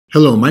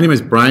Hello, my name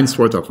is Brian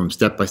Swarthout from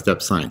Step by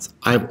Step Science.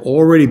 I have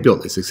already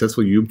built a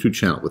successful YouTube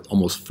channel with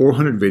almost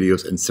 400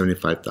 videos and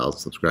 75,000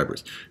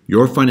 subscribers.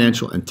 Your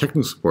financial and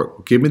technical support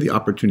will give me the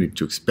opportunity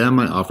to expand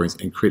my offerings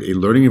and create a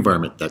learning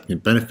environment that can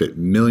benefit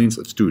millions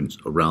of students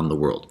around the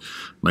world.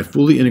 My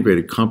fully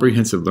integrated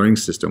comprehensive learning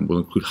system will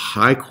include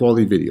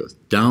high-quality videos,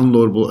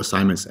 downloadable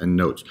assignments and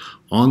notes,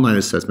 online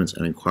assessments,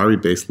 and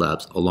inquiry-based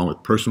labs, along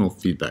with personal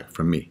feedback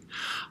from me.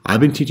 I've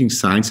been teaching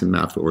science and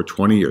math for over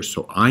 20 years,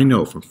 so I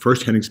know from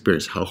firsthand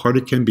experience how hard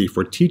it can be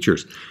for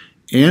teachers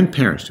and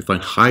parents to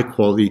find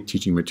high-quality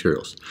teaching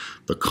materials.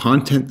 The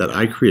content that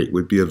I create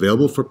would be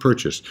available for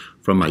purchase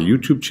from my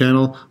YouTube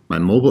channel, my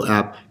mobile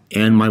app,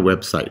 and my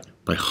website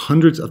by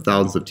hundreds of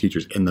thousands of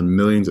teachers and the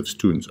millions of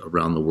students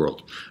around the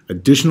world.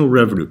 Additional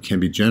revenue can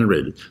be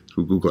generated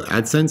through Google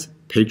AdSense,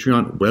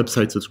 Patreon,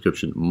 website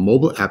subscription,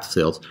 mobile app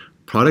sales,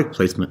 product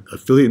placement,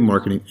 affiliate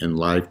marketing, and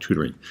live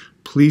tutoring.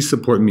 Please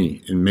support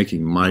me in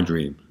making my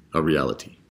dream a reality.